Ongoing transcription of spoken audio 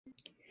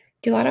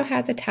Doulado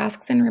has a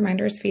tasks and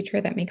reminders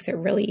feature that makes it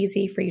really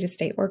easy for you to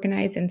stay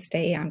organized and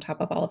stay on top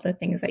of all of the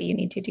things that you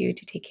need to do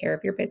to take care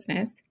of your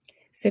business.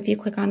 So if you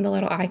click on the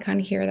little icon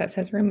here that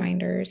says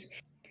reminders,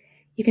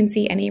 you can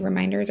see any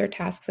reminders or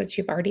tasks that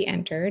you've already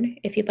entered.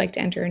 If you'd like to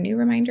enter a new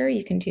reminder,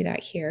 you can do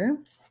that here.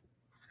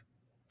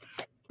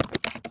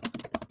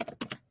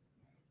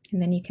 And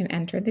then you can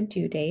enter the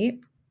due date.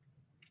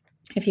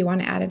 If you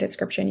want to add a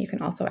description, you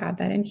can also add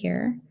that in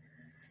here.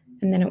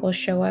 And then it will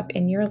show up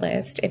in your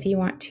list. If you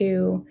want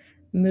to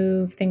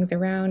move things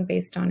around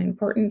based on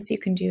importance, you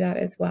can do that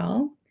as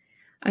well.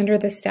 Under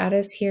the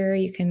status here,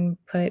 you can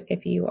put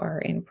if you are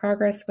in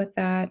progress with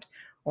that,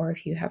 or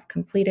if you have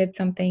completed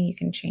something, you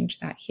can change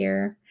that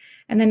here.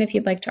 And then if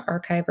you'd like to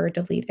archive or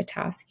delete a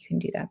task, you can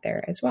do that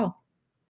there as well.